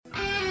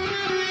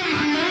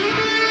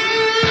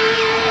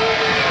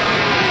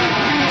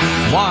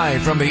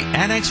Live from the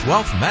Annex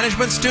Wealth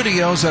Management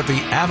Studios at the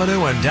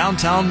Avenue in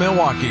downtown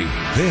Milwaukee,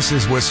 this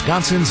is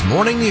Wisconsin's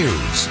Morning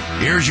News.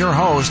 Here's your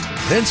host,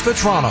 Vince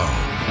Vitrano.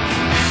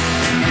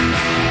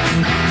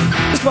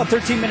 It's about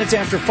 13 minutes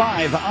after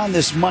 5 on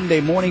this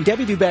Monday morning.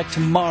 Debbie will be back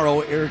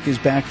tomorrow. Eric is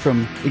back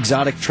from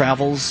exotic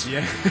travels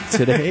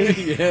today.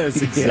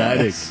 Yes,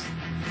 exotic.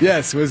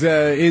 Yes, was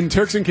in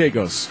Turks and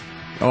Caicos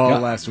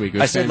last week.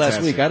 I said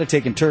last week I'd have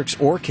taken Turks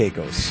or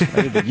Caicos.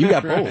 You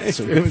got both,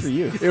 so good for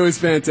you. It was a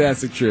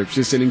fantastic trip.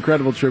 Just an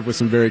incredible trip with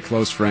some very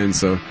close friends,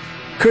 so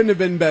couldn't have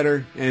been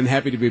better, and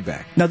happy to be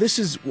back. Now, this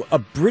is a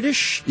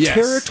British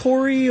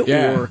territory,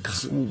 or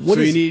what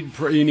so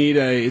you need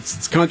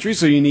it's country,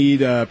 so you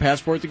need a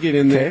passport to get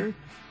in there,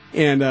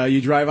 and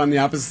you drive on the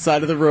opposite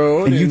side of the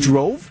road. And you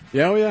drove?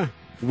 Yeah, oh yeah.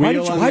 Why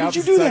did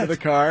you do that? Side of the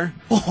car.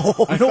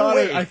 Oh,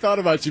 I thought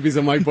about you because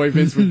I'm like, boy,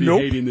 Vince would be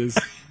hating this.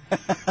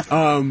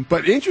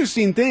 But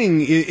interesting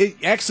thing,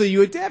 actually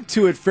you adapt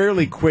to it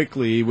fairly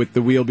quickly with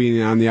the wheel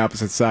being on the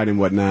opposite side and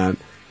whatnot.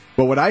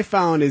 But what I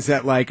found is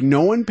that like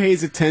no one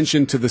pays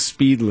attention to the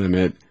speed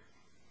limit,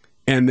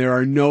 and there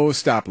are no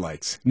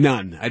stoplights.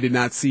 None. I did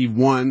not see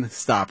one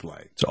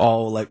stoplight. It's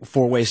all like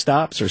four-way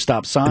stops or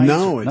stop signs?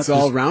 No, it's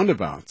all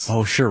roundabouts.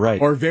 Oh, sure, right.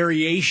 Or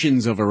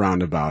variations of a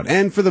roundabout.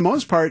 And for the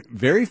most part,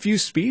 very few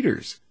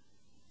speeders.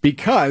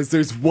 Because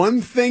there's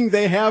one thing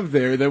they have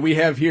there that we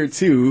have here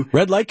too.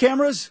 Red light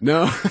cameras?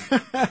 No.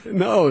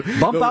 No.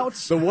 Bump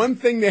outs? The one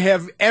thing they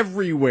have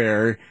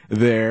everywhere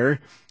there,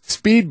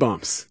 speed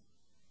bumps.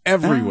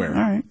 Everywhere.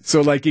 All right.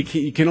 So, like,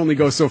 you can only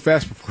go so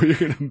fast before you're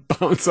going to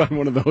bounce on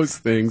one of those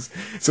things.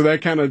 So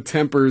that kind of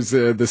tempers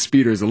the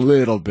speeders a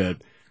little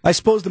bit. I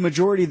suppose the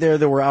majority there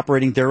that were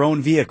operating their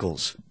own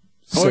vehicles.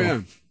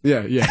 So,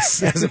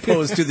 yes. As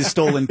opposed to the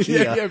stolen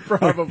Kia. Yeah,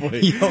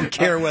 probably. You don't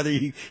care whether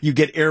you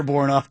get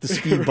airborne off the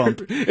speed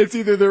bump. It's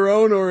either their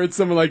own or it's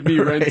someone like me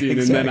renting,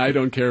 exactly. And then I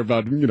don't care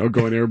about,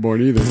 going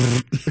airborne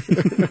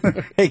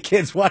either. Hey,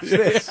 kids, watch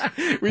this.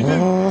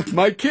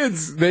 My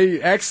kids, they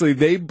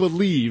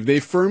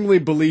firmly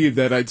believe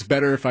that it's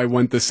better if I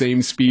went the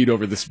same speed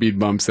over the speed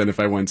bumps than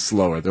if I went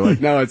slower. They're like,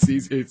 no, it's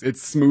easy,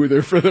 it's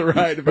smoother for the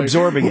ride.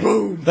 Absorbing it.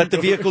 Let the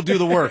vehicle do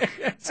the work.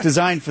 It's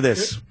designed for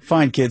this.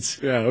 Fine, kids.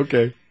 Yeah,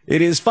 okay.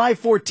 It is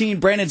 5:14.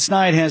 Brandon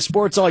Snide has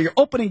sports. All your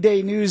opening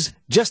day news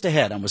just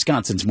ahead on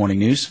Wisconsin's Morning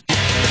News.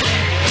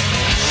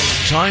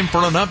 Time for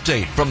an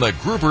update from the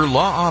Gruber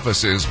Law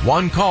Office's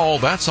One Call,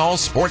 That's All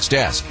Sports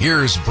Desk.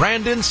 Here's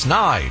Brandon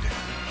Snide.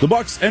 The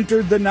Bucks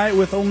entered the night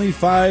with only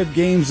 5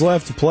 games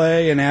left to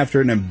play, and after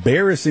an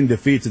embarrassing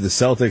defeat to the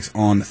Celtics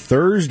on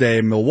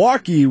Thursday,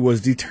 Milwaukee was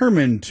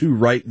determined to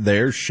right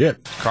their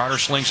ship. Carter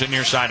slings it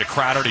near side to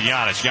Crowder to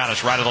Giannis.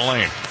 Giannis right of the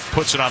lane.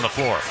 Puts it on the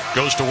floor.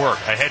 Goes to work.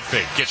 A head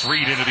fake. Gets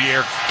Reed into the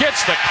air.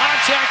 Gets the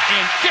contact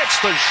and gets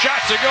the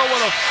shot to go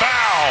with a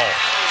foul.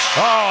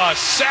 Oh, a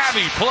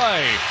savvy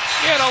play.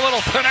 And a little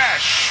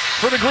panache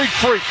for the Greek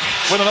Freak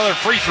with another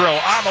free throw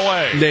on the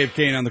way. Dave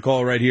Kane on the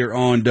call right here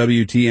on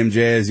WTMJ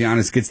as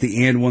Giannis gets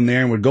the and one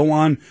there and would go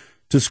on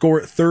to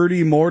score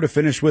 30 more to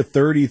finish with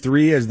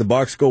 33 as the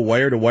Bucks go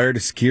wire to wire to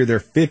secure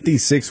their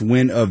 56th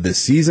win of the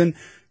season,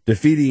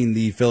 defeating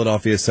the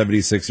Philadelphia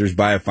 76ers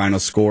by a final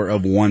score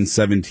of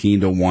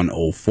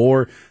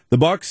 117-104. The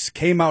Bucks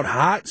came out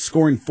hot,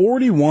 scoring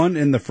 41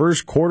 in the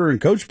first quarter, and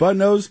Coach Bud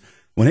knows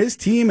when his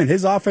team and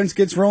his offense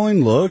gets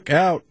rolling, look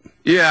out.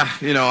 Yeah,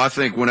 I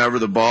think whenever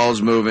the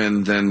ball's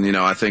moving, then,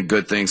 I think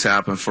good things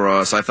happen for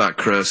us. I thought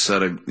Chris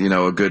set a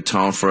good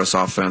tone for us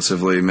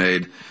offensively,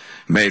 made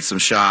some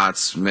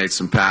shots, made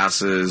some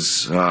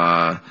passes.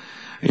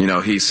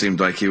 He seemed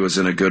like he was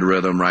in a good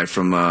rhythm right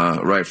from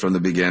the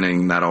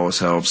beginning. That always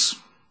helps.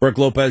 Brook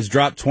Lopez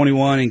dropped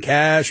 21 in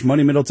cash.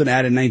 Money Middleton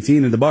added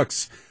 19, and the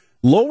Bucks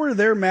lower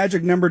their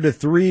magic number to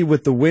 3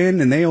 with the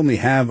win, and they only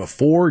have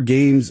 4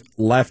 games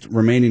left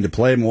remaining to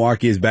play.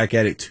 Milwaukee is back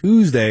at it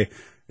Tuesday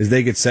as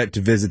they get set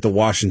to visit the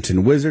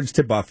Washington Wizards.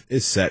 Tip-off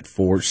is set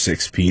for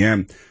 6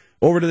 p.m.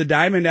 Over to the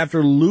Diamond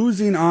after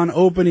losing on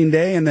opening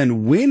day and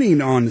then winning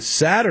on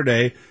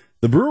Saturday.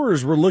 The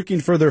Brewers were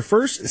looking for their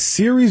first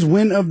series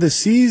win of the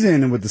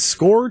season, and with the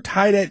score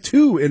tied at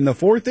 2 in the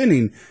 4th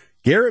inning,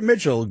 Garrett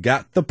Mitchell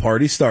got the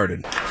party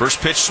started. First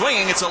pitch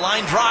swinging. It's a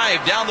line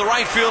drive down the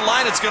right field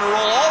line. It's going to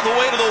roll all the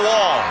way to the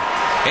wall.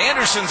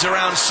 Anderson's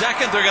around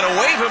second. They're going to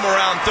wave him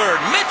around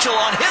third. Mitchell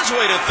on his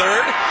way to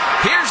third.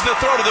 Here's the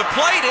throw to the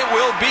plate. It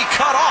will be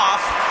cut off.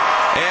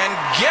 And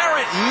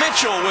Garrett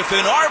Mitchell with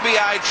an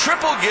RBI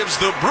triple gives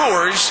the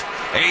Brewers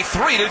a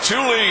 3-2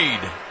 lead.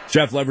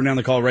 Jeff Leverton on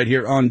the call right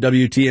here on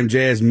WTMJ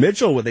as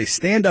Mitchell with a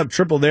stand-up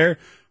triple there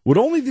would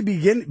only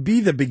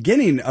be the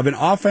beginning of an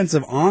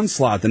offensive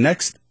onslaught. The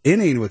next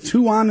inning with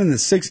 2 on in the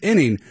 6th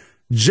inning,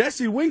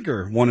 Jesse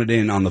Winker won it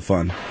in on the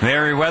fun.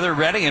 Merriweather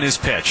ready in his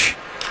pitch.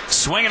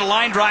 Swinging a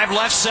line drive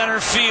left center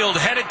field,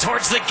 headed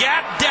towards the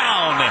gap,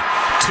 down.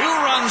 2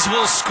 runs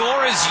will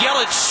score as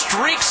Yelich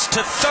streaks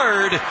to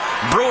third.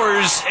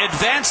 Brewers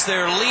advance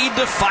their lead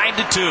to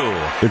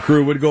 5-2. The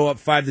Crew would go up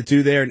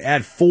 5-2 there and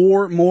add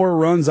 4 more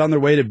runs on their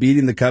way to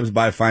beating the Cubs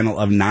by a final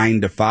of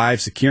 9-5,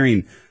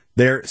 securing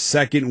their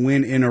second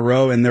win in a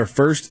row and their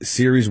first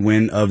series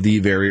win of the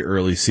very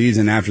early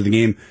season. After the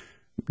game,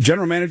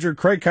 General Manager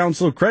Craig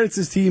Counsell credits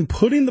his team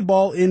putting the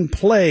ball in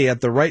play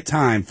at the right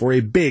time for a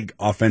big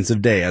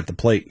offensive day at the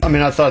plate. I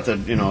mean, I thought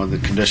that, the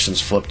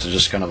conditions flipped to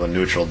just kind of a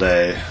neutral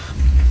day.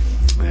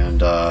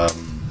 And,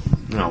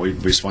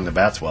 we swung the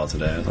bats well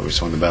today. I thought we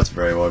swung the bats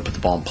very well. We put the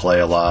ball in play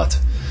a lot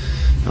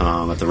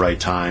at the right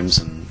times.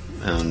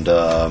 And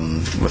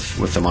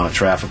with the amount of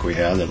traffic we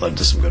had, that led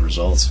to some good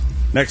results.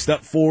 Next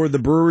up for the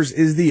Brewers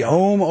is the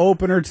home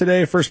opener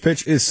today. First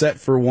pitch is set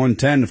for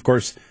 1:10. Of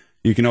course,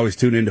 you can always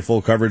tune into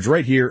full coverage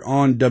right here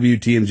on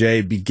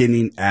WTMJ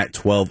beginning at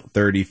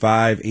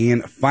 12:35.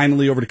 And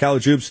finally over to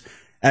college hoops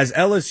as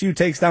LSU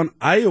takes down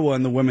Iowa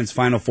in the women's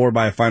Final Four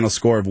by a final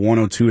score of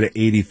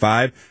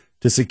 102-85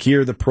 to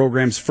secure the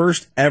program's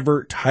first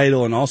ever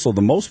title and also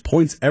the most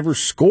points ever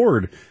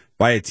scored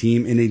by a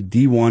team in a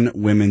D1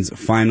 women's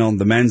final.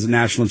 The men's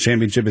national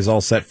championship is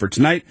all set for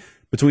tonight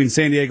between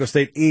San Diego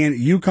State and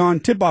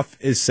UConn. Tip-off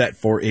is set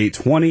for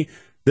 8:20.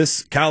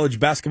 This college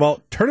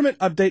basketball tournament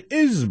update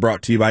is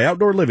brought to you by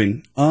Outdoor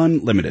Living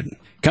Unlimited.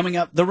 Coming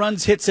up, the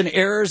runs, hits, and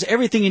errors,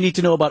 everything you need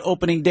to know about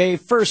opening day,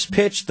 first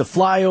pitch, the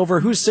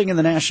flyover, who's singing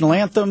the national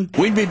anthem.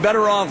 We'd be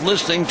better off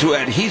listening to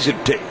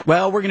adhesive tape.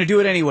 Well, we're going to do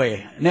it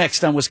anyway.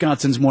 Next on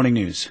Wisconsin's Morning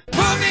News.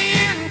 Put me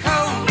in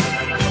cold.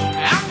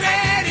 I'm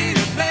ready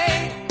to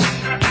play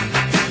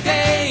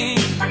today.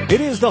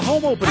 It is the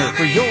home opener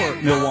for your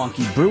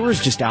Milwaukee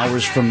Brewers just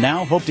hours from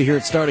now. Hope to hear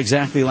it start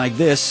exactly like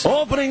this.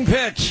 Opening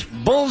pitch,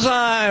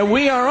 bullseye,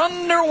 we are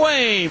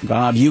underway.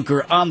 Bob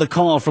Uecker on the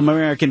call from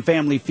American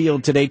Family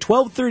Field today.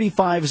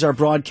 12:35 is our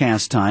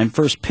broadcast time.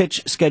 First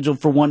pitch scheduled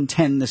for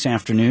 1:10 this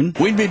afternoon.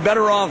 We'd be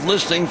better off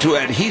listening to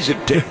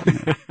adhesive tape.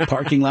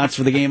 Parking lots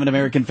for the game at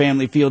American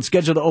Family Field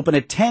scheduled to open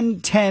at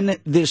 10:10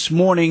 this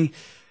morning.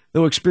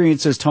 Though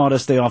experience has taught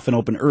us they often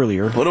open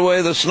earlier. Put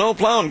away the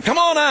snowplow and come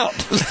on out.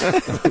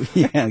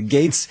 Yeah,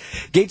 gates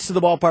to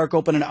the ballpark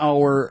open an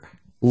hour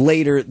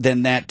later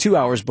than that, 2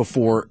 hours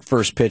before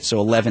first pitch,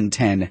 so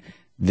 11:10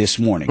 this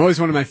morning.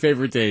 Always one of my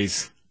favorite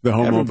days, the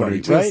home Everybody,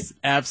 opener. right? Just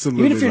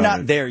absolutely. Even if you're love not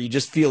it. there, you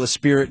just feel a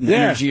spirit and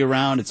energy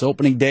around. It's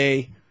opening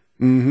day.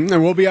 Mm-hmm.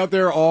 And we'll be out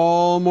there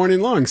all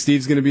morning long.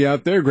 Steve's going to be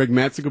out there. Greg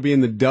Matzik will be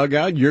in the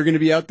dugout. You're going to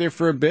be out there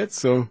for a bit,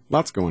 so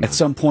lots going on. At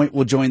some point,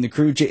 we'll join the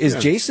crew. Is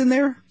Jason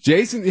there?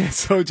 Jason, yeah,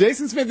 so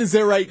Jason Smith is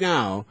there right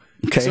now.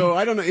 Okay. So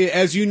I don't know.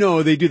 As you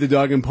know, they do the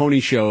Dog and Pony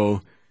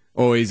Show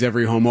always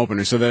every home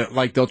opener. So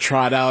that they'll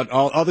trot out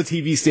all the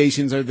TV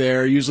stations are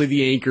there. Usually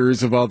the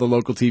anchors of all the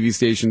local TV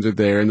stations are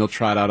there, and they'll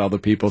trot out all the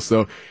people.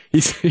 So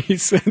he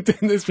sent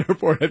in this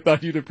report. I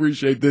thought you'd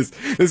appreciate this.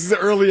 This is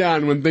early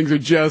on when things are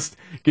just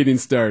getting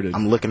started.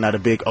 I'm looking at a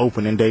big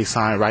opening day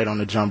sign right on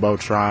the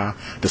Jumbotron.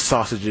 The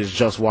sausages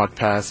just walked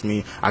past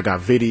me. I got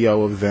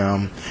video of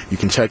them. You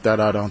can check that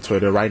out on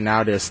Twitter. Right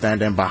now they're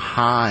standing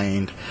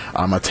behind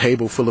a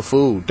table full of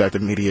food that the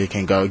media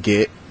can go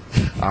get.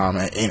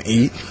 And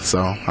eat. So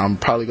I'm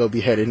probably going to be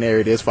heading there.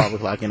 It is 5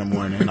 o'clock in the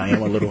morning. I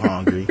am a little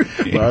hungry.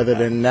 But other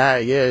than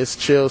that, yeah, it's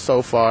chill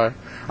so far.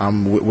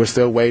 We're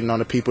still waiting on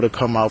the people to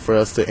come out for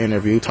us to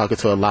interview, talking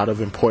to a lot of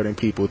important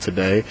people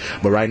today.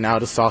 But right now,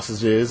 the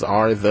sausages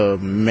are the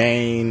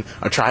main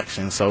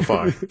attraction so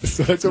far.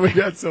 So that's what we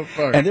got so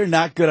far. And they're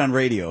not good on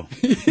radio.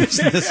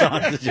 The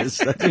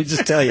sausages. Let me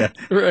just tell you.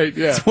 Right,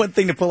 yeah. It's one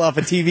thing to pull off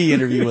a TV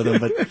interview with them,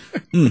 but...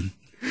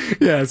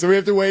 Yeah, so we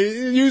have to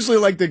wait.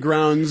 Usually, the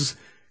grounds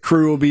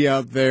crew will be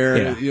out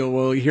there. Yeah.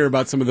 We'll hear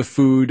about some of the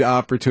food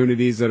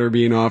opportunities that are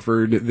being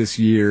offered this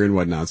year and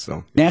whatnot.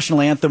 So,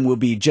 National Anthem will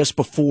be just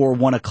before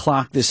 1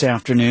 o'clock this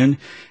afternoon.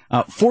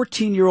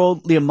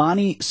 14-year-old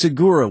Liamani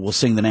Segura will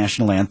sing the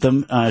National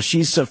Anthem.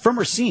 She's from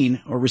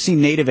Racine, or Racine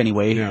native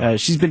anyway. Yeah.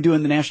 She's been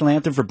doing the National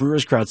Anthem for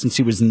Brewers Crowd since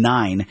she was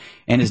 9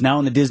 and is now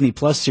in the Disney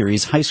Plus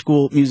series, High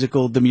School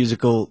Musical,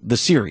 the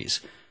series.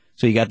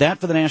 So you got that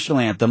for the National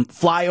Anthem.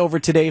 Fly over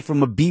today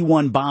from a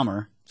B-1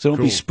 bomber. So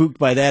don't be spooked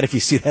by that if you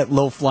see that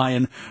low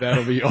flying.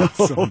 That'll be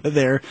awesome. Over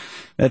there.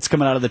 That's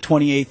coming out of the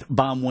 28th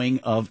Bomb Wing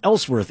of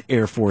Ellsworth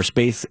Air Force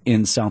Base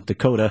in South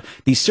Dakota.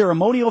 The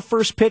ceremonial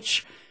first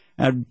pitch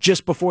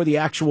just before the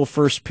actual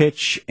first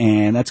pitch,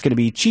 and that's going to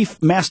be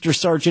Chief Master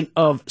Sergeant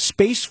of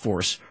Space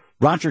Force,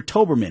 Roger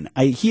Toberman.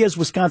 He has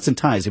Wisconsin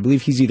ties. I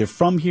believe he's either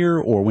from here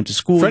or went to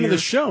school Friend here. of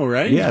the show,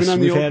 right? Yes, He's been on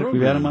we've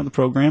the had him on the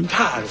program.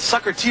 God,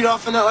 sucker teed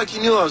off in that like he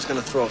knew I was going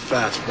to throw a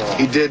fastball.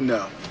 He did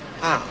know.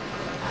 How?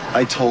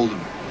 I told him.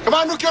 Come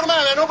on, Nuke,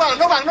 man.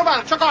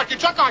 Nobody.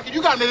 Chuck Arkin.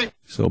 You got me.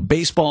 So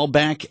baseball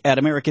back at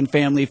American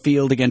Family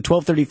Field. Again,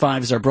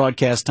 12:35 is our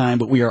broadcast time,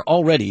 but we are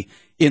already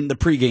in the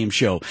pregame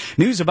show.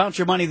 News about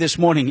your money this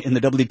morning in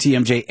the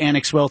WTMJ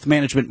Annex Wealth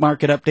Management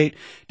Market Update.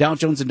 Dow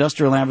Jones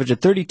Industrial Average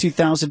at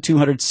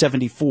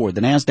 32,274.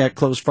 The NASDAQ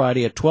closed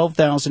Friday at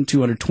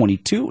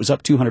 12,222. It was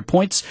up 200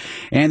 points.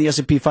 And the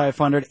S&P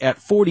 500 at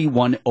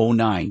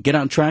 4109. Get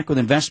on track with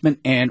investment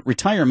and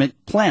retirement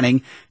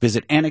planning.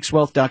 Visit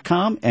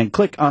annexwealth.com and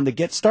click on the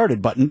Get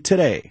Started button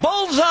today.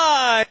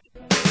 Bullseye!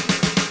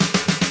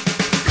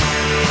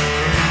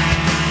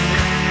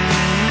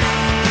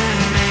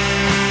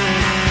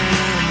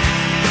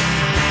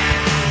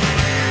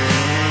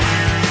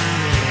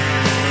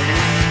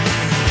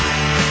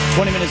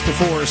 20 minutes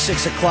before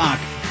 6 o'clock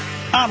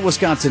on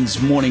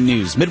Wisconsin's Morning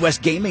News.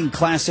 Midwest Gaming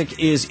Classic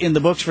is in the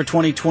books for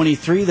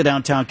 2023. The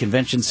Downtown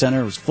Convention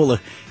Center was full of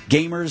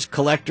gamers,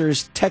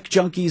 collectors, tech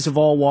junkies of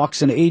all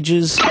walks and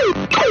ages.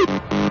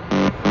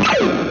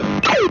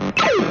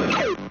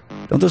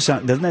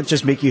 Doesn't that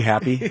just make you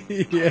happy?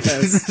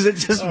 Yes. Does it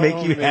just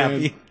make you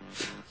happy?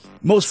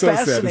 Most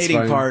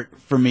fascinating part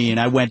for me, and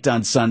I went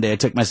on Sunday, I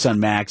took my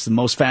son Max, the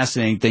most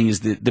fascinating thing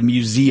is the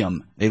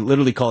museum. They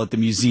literally call it the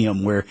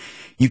museum, where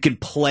you can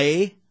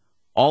play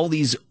all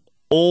these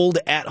old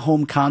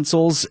at-home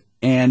consoles.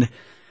 And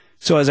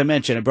so, as I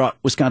mentioned, I brought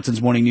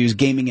Wisconsin's Morning News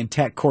gaming and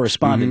tech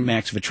correspondent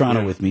Max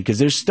Vetrano with me, because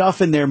there's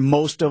stuff in there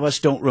most of us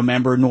don't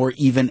remember nor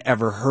even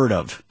ever heard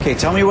of. Okay,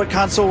 tell me what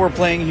console we're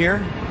playing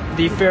here.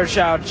 The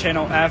Fairchild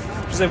Channel F,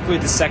 specifically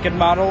the second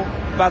model,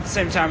 about the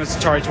same time as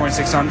Atari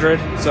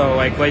 2600, so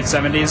like late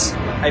 70s.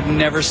 I've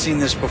never seen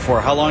this before.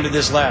 How long did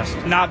this last?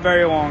 Not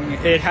very long.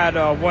 It had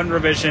one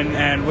revision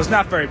and was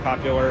not very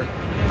popular,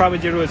 probably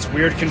due to its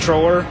weird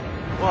controller.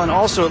 Well, and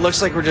also it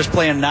looks like we're just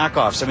playing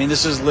knockoffs. I mean,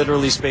 this is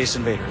literally Space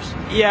Invaders.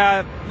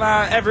 Yeah,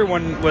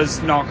 everyone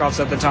was knockoffs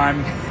at the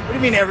time. What do you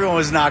mean everyone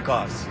was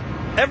knockoffs?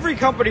 Every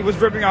company was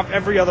ripping off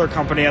every other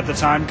company at the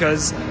time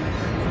because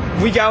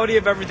legality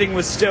of everything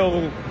was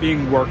still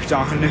being worked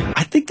on.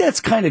 I think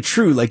that's kind of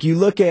true. Like, you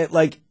look at,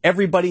 like,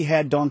 everybody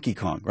had Donkey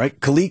Kong, right?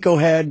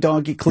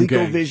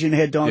 ColecoVision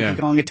had Donkey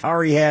Kong,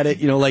 Atari had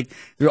it, like,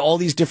 there are all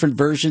these different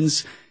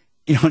versions,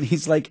 and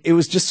he's like, it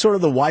was just sort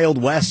of the Wild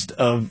West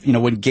of,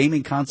 when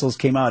gaming consoles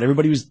came out.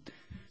 Everybody was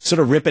sort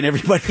of ripping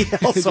everybody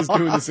else just off.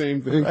 Doing the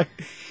same thing. Right?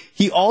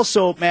 He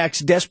also, Max,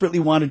 desperately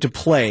wanted to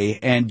play,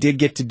 and did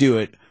get to do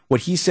it,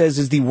 what he says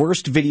is the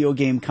worst video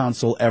game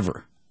console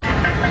ever.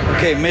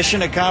 Okay,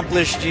 mission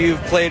accomplished.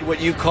 You've played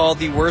what you call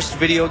the worst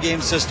video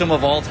game system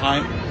of all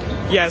time?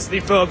 Yes,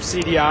 the Philips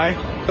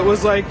CDI. It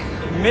was like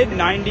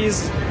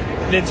mid-90s.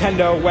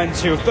 Nintendo went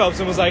to Philips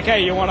and was like,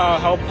 hey, you want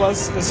to help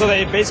us? And so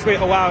they basically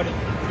allowed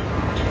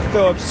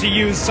Philips to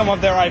use some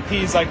of their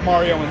IPs like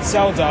Mario and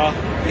Zelda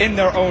in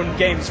their own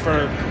games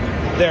for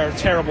their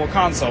terrible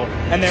console.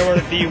 And they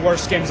were the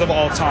worst games of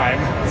all time.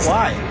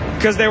 Why?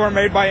 Because they were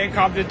made by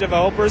incompetent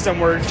developers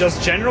and were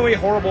just generally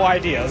horrible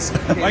ideas.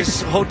 Like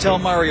Hotel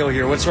Mario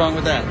here. What's wrong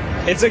with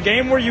that? It's a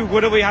game where you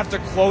literally have to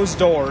close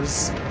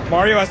doors.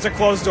 Mario has to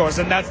close doors,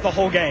 and that's the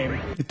whole game.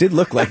 It did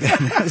look like that.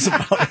 That's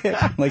about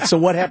it. Like, so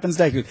what happens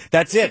next?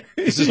 That's it.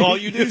 This is all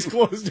you do. Just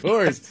close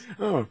doors.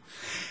 Oh.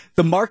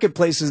 The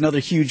marketplace is another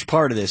huge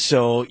part of this.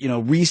 So,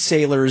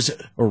 resellers,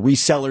 or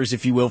resellers,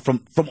 if you will,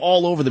 from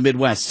all over the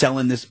Midwest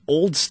selling this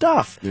old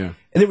stuff. Yeah.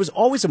 And there was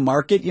always a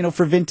market,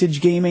 for vintage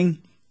gaming.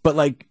 But,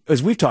 like,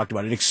 as we've talked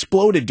about, it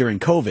exploded during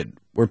COVID,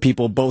 where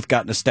people both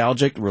got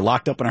nostalgic, were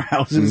locked up in our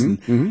houses.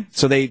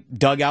 So they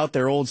dug out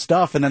their old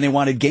stuff, and then they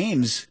wanted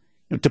games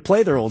to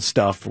play their old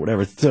stuff or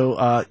whatever.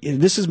 So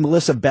this is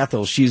Melissa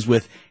Bethel. She's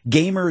with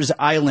Gamers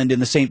Island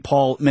in the St.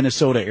 Paul,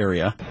 Minnesota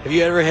area. Have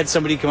you ever had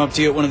somebody come up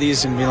to you at one of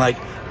these and be like,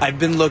 I've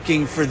been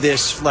looking for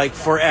this, like,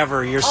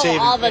 forever. You're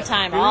saving... all the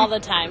time,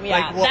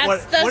 yeah. Like,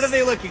 what are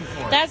they looking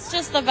for? That's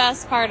just the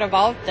best part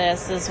about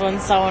this, is when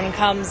someone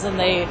comes and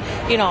they,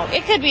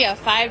 it could be a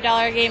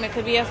 $5 game, it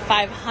could be a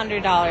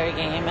 $500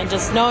 game, and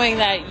just knowing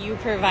that you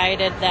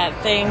provided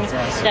that thing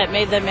that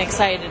made them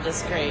excited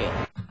is great.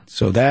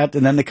 So that,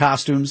 and then the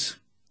costumes.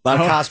 A lot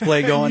of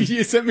cosplay going.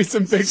 You sent me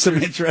some pictures. Some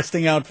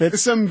interesting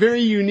outfits. Some very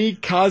unique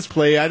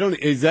cosplay.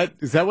 Is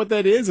that what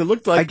that is? It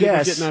looked like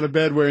people getting out of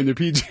bed wearing their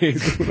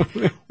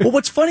PJs. Well,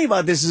 what's funny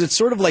about this is it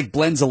sort of like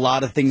blends a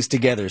lot of things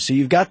together. So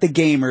you've got the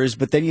gamers,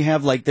 but then you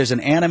have there's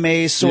an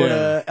anime sort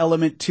of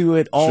element to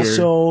it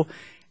also. Sure.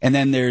 And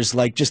then there's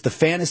just the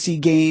fantasy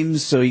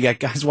games. So you got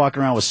guys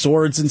walking around with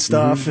swords and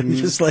stuff, and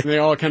just they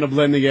all kind of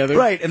blend together.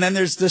 Right. And then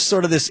there's this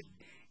sort of the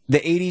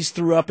 80s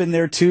threw up in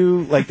there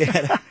too. Like they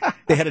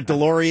had a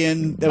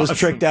DeLorean that was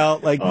tricked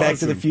out, Back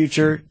to the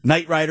Future.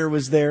 Knight Rider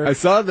was there. I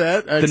saw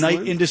that. Excellent. The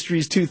Knight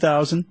Industries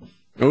 2000.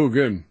 Oh,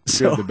 good.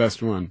 So, the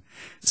best one.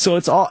 So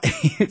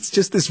it's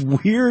just this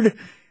weird,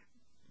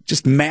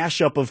 just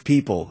mashup of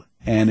people,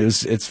 and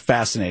it's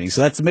fascinating.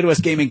 So that's the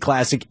Midwest Gaming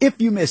Classic.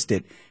 If you missed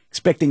it,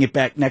 expecting it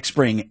back next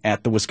spring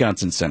at the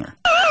Wisconsin Center.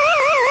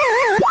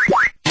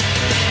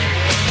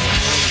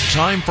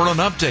 Time for an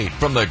update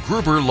from the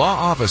Gruber Law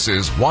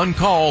Office's One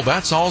Call,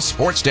 That's All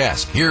Sports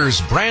Desk.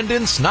 Here's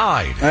Brandon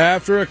Snide.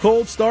 After a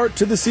cold start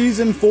to the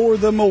season for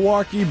the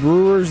Milwaukee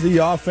Brewers, the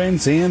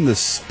offense and the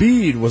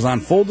speed was on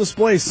full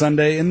display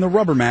Sunday in the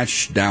rubber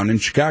match down in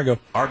Chicago.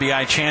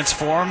 RBI chance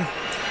for him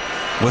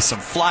with some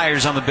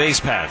flyers on the base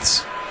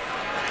paths.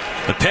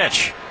 The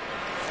pitch.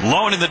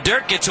 Low in the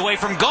dirt, gets away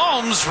from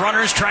Gomes.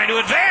 Runners trying to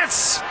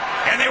advance.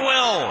 And they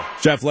will.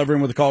 Jeff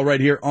Levering with the call right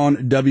here on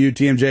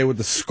WTMJ with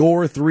the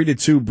score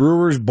 3-2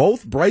 Brewers.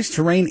 Both Bryce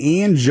Terrain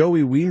and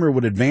Joey Weimer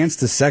would advance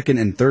to second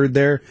and third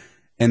there.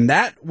 And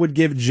that would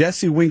give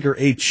Jesse Winker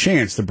a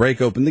chance to break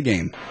open the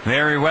game.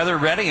 Merriweather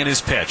ready in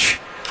his pitch.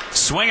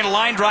 Swinging a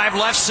line drive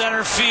left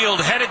center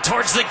field, headed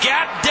towards the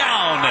gap,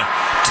 down.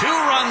 2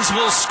 runs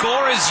will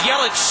score as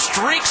Yelich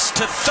streaks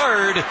to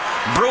third.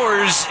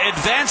 Brewers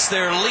advance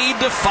their lead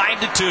to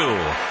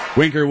 5-2.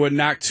 Winker would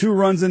knock 2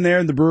 runs in there,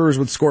 and the Brewers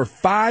would score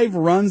 5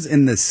 runs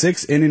in the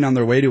 6th inning on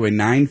their way to a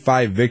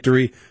 9-5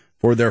 victory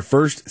for their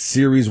first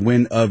series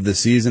win of the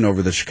season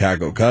over the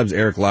Chicago Cubs.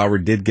 Eric Lauer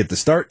did get the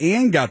start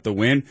and got the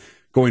win,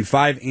 going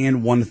 5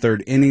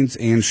 1/3 innings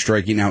and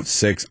striking out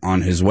 6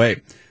 on his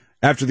way.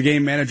 After the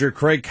game, manager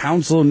Craig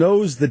Counsell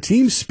knows the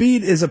team's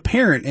speed is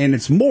apparent, and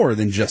it's more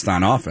than just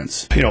on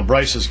offense.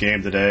 Bryce's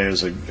game today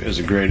is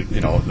a great,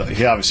 he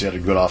obviously had a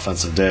good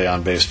offensive day,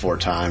 on base 4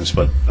 times,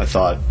 but I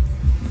thought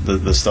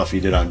the stuff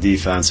he did on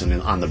defense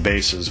and on the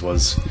bases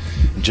was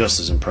just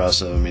as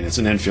impressive. I mean, it's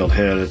an infield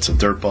hit, it's a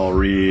dirt ball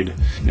read.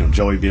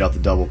 Joey beat out the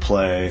double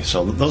play.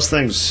 So those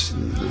things,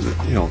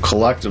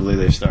 collectively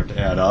they start to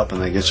add up, and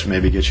they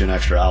maybe get you an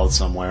extra out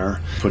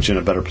somewhere, put you in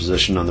a better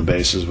position on the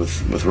bases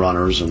with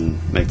runners, and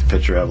make the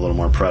pitcher have a little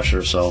more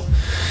pressure. So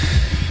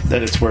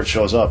that it's where it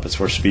shows up. It's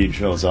where speed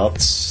shows up.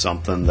 It's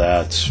something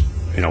that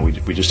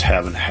we just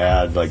haven't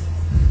had, like,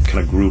 kind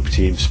of group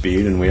team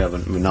speed, and we have a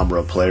number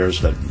of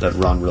players that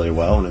run really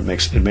well, and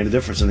it made a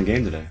difference in the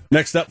game today.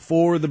 Next up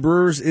for the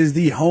Brewers is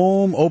the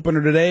home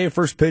opener today.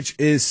 First pitch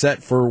is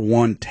set for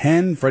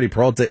 1:10. Freddie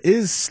Peralta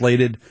is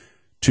slated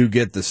to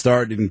get the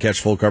start. You can catch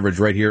full coverage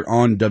right here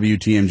on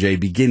WTMJ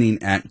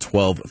beginning at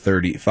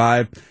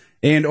 12:35.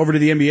 And over to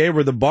the NBA,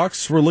 where the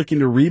Bucks were looking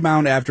to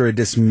rebound after a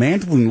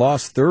dismantling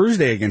loss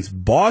Thursday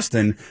against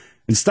Boston,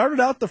 and started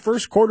out the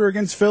first quarter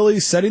against Philly,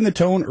 setting the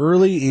tone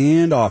early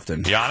and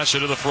often. Giannis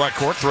into the front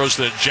court, throws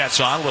the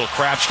Jets on, a little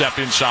crab step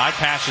inside,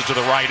 passes to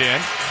the right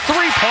end.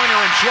 3-pointer,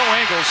 and Joe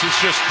Ingles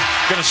is just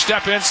going to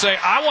step in and say,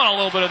 I want a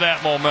little bit of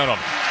that momentum.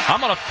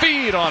 I'm going to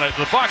feed on it.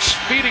 The Bucks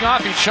feeding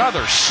off each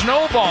other,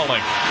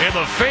 snowballing in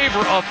the favor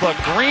of the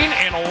green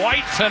and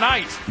white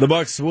tonight. The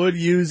Bucks would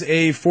use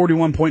a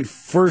 41-point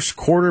first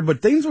quarter,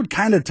 but things would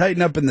kind of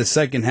tighten up in the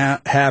second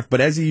half.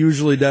 But as he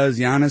usually does,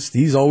 Giannis,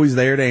 he's always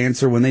there to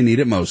answer when they need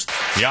it most.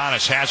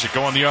 Giannis has it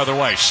going the other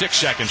way. 6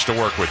 seconds to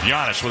work with.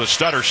 Giannis with a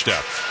stutter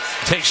step.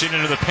 Takes it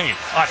into the paint.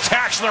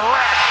 Attacks the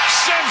rack.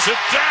 Sends it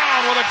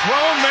down with a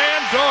grown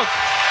man dunk.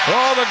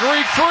 Oh, the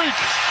Greek freak.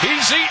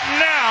 He's eating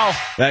now.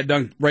 That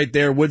dunk right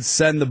there would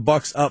send the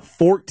Bucks up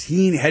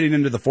 14 heading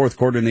into the fourth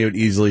quarter, and they would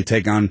easily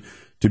take on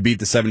to beat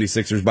the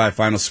 76ers by a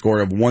final score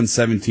of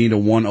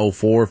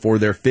 117-104 for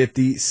their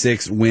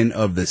 56th win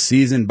of the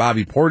season.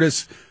 Bobby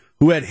Portis,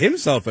 who had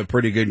himself a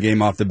pretty good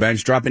game off the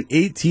bench, dropping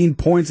 18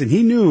 points, and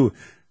he knew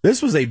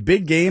this was a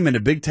big game and a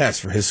big test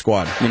for his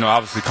squad.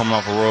 Obviously coming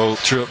off a road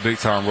trip,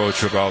 big-time road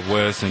trip out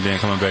west, and then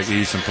coming back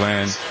east and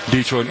playing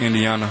Detroit and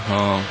Indiana,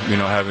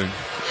 having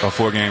a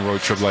 4-game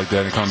road trip like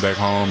that and coming back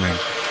home and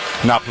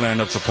not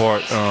playing up to par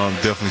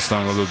definitely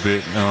stung a little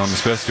bit,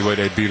 especially the way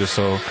they beat us.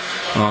 So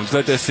just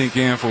let that sink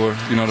in for,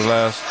 the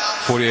last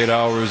 48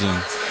 hours, and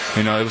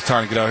it was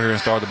time to get out here and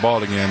start the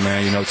ball again,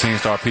 man. Teams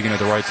start peaking at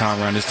the right time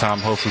around this time.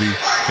 Hopefully,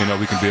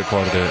 we can be a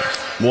part of that.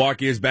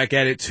 Milwaukee is back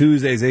at it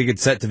Tuesday as they get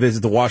set to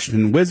visit the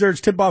Washington Wizards.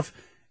 Tip-off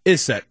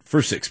is set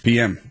for 6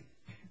 p.m.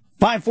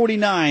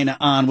 5:49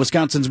 on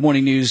Wisconsin's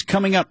Morning News.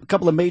 Coming up, a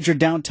couple of major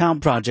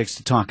downtown projects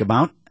to talk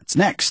about. That's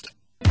next.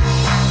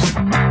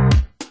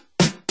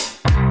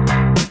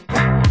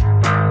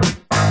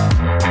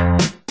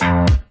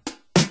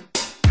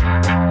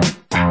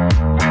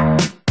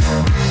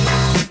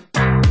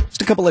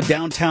 A couple of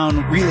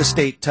downtown real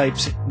estate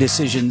types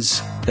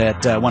decisions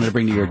that I wanted to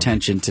bring to your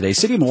attention today.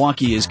 City of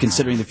Milwaukee is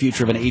considering the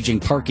future of an aging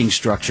parking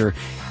structure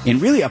in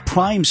really a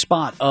prime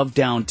spot of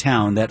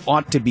downtown that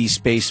ought to be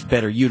space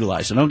better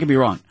utilized. And don't get me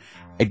wrong,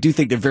 I do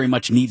think there very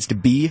much needs to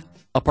be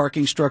a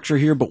parking structure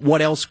here, but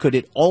what else could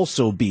it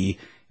also be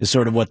is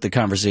sort of what the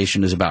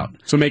conversation is about.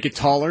 So make it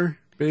taller,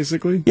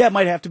 basically? Yeah, it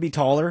might have to be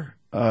taller.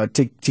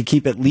 To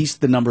keep at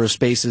least the number of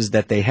spaces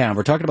that they have.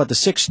 We're talking about the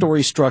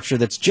 6-story structure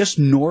that's just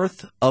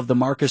north of the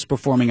Marcus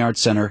Performing Arts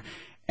Center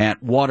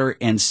at Water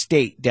and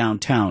State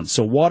downtown.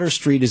 So Water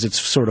Street is its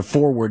sort of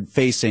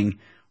forward-facing,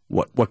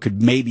 what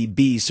could maybe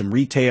be some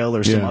retail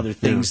or some other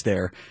things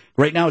there.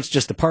 Right now it's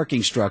just the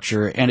parking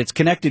structure, and it's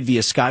connected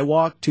via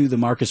Skywalk to the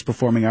Marcus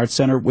Performing Arts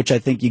Center, which I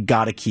think you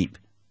got to keep.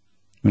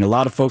 I mean, a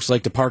lot of folks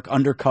like to park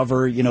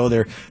undercover.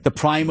 The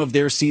prime of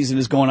their season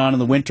is going on in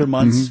the winter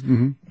months,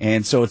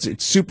 and so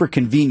it's super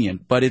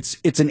convenient. But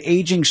it's an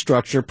aging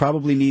structure,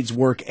 probably needs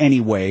work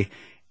anyway.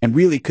 And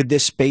really, could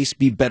this space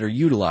be better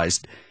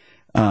utilized?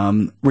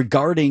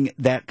 Regarding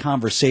that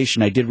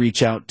conversation, I did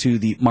reach out to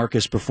the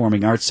Marcus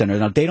Performing Arts Center.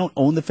 Now, they don't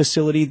own the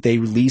facility; they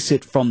lease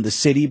it from the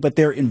city, but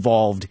they're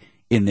involved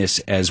in this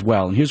as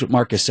well. And here's what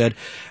Marcus said.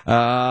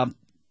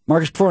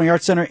 Marcus Performing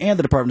Arts Center and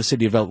the Department of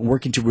City Development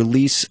working to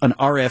release an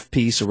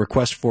RFP, so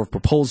request for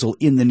proposal,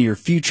 in the near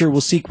future.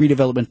 Will seek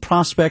redevelopment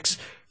prospects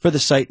for the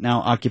site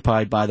now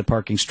occupied by the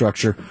parking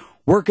structure.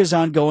 Work is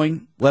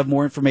ongoing. We'll have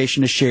more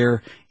information to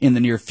share in the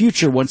near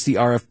future once the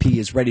RFP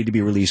is ready to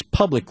be released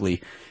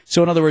publicly.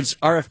 So in other words,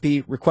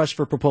 RFP, request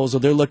for proposal.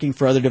 They're looking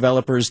for other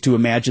developers to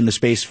imagine the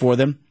space for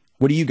them.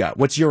 What do you got?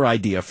 What's your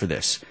idea for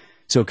this?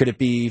 So could it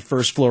be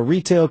first floor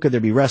retail? Could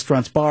there be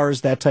restaurants, bars,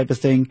 that type of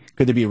thing?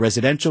 Could there be a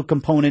residential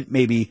component,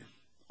 maybe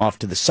off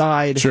to the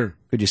side? Sure.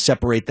 Could you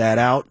separate that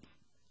out?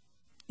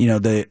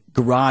 The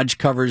garage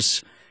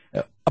covers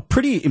a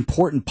pretty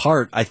important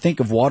part, I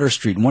think, of Water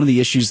Street. And one of the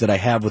issues that I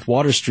have with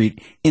Water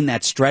Street in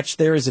that stretch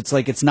there is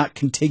it's not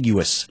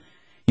contiguous.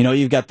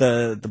 You've got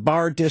the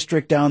bar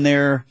district down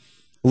there,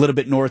 a little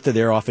bit north of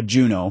there off of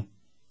Juneau.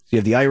 So you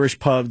have the Irish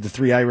pub, the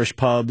 3 Irish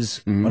pubs.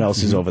 Mm-hmm. What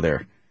else is over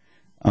there?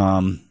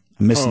 I'm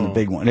missing the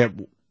big one. You're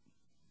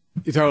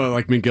talking about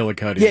like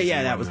McGillicuddy.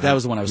 Yeah, that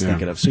was the one I was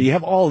thinking of. So you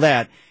have all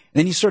that, and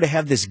then you sort of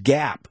have this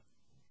gap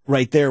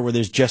right there where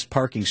there's just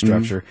parking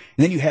structure. Mm-hmm.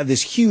 And then you have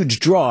this huge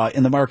draw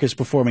in the Marcus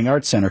Performing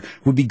Arts Center.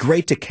 It would be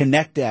great to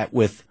connect that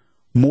with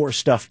more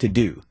stuff to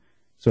do.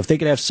 So if they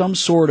could have some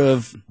sort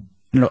of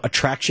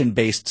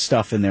attraction-based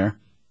stuff in there.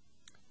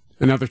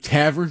 Another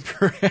tavern,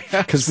 perhaps?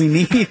 Because we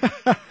need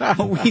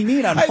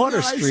on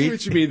Water Street. I see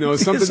what you mean, though.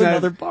 Something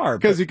another bar.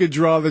 Because you could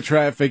draw the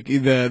traffic,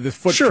 the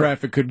foot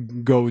traffic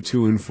could go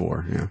to and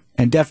for. Yeah.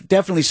 And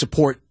definitely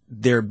support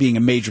there being a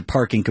major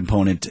parking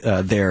component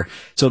there.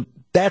 So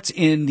that's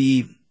in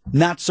the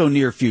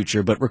not-so-near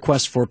future, but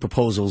requests for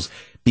proposals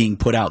being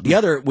put out. The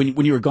other,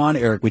 when you were gone,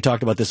 Eric, we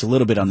talked about this a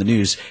little bit on the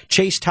news.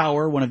 Chase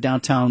Tower, one of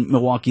downtown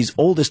Milwaukee's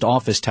oldest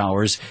office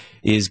towers,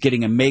 is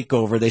getting a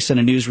makeover. They sent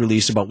a news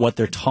release about what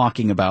they're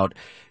talking about.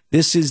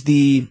 This is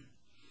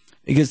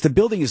because the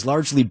building is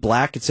largely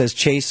black. It says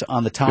Chase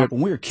on the top.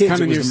 When we were kids,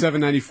 kind of near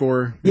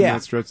 794 in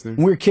that stretch there.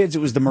 When we were kids, it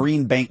was the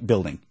Marine Bank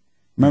building.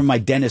 Remember, my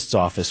dentist's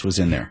office was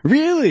in there.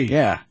 Really?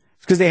 Yeah.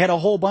 Because they had a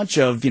whole bunch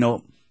of,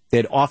 they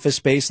had office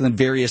space and then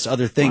various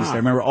other things. Wow. I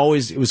remember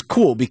it was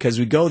cool because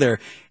we'd go there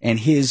and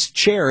his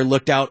chair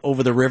looked out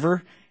over the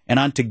river and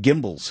onto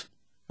Gimbals,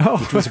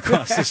 which was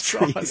across the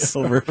street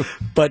over.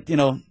 But,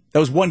 that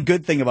was one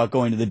good thing about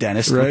going to the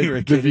dentist when you were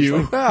a kid. The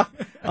view.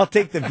 I'll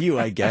take the view,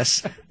 I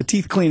guess. The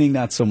teeth cleaning,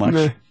 not so much.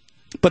 Nah.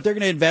 But they're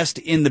going to invest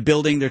in the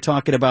building. They're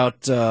talking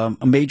about a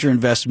major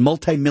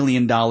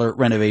multi-million-dollar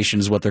renovation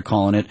is what they're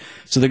calling it.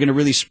 So they're going to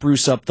really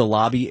spruce up the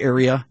lobby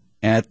area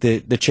at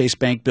the Chase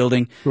Bank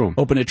building,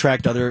 hoping to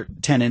attract other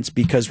tenants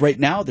because right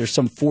now there's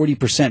some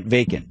 40%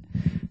 vacant.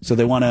 So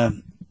they want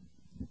to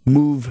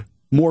move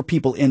more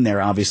people in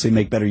there, obviously,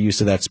 make better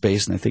use of that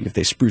space. And I think if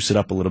they spruce it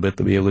up a little bit,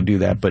 they'll be able to do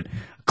that. But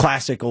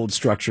classic old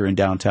structure in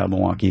downtown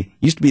Milwaukee.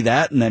 Used to be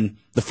that, and then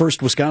the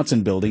first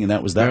Wisconsin building, and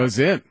that was that. That was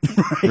it,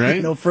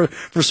 right?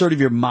 For sort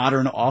of your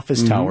modern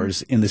office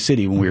towers in the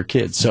city when we were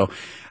kids. So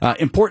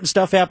important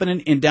stuff happening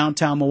in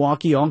downtown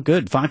Milwaukee. All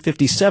good.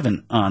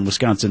 5:57 on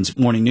Wisconsin's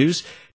Morning News.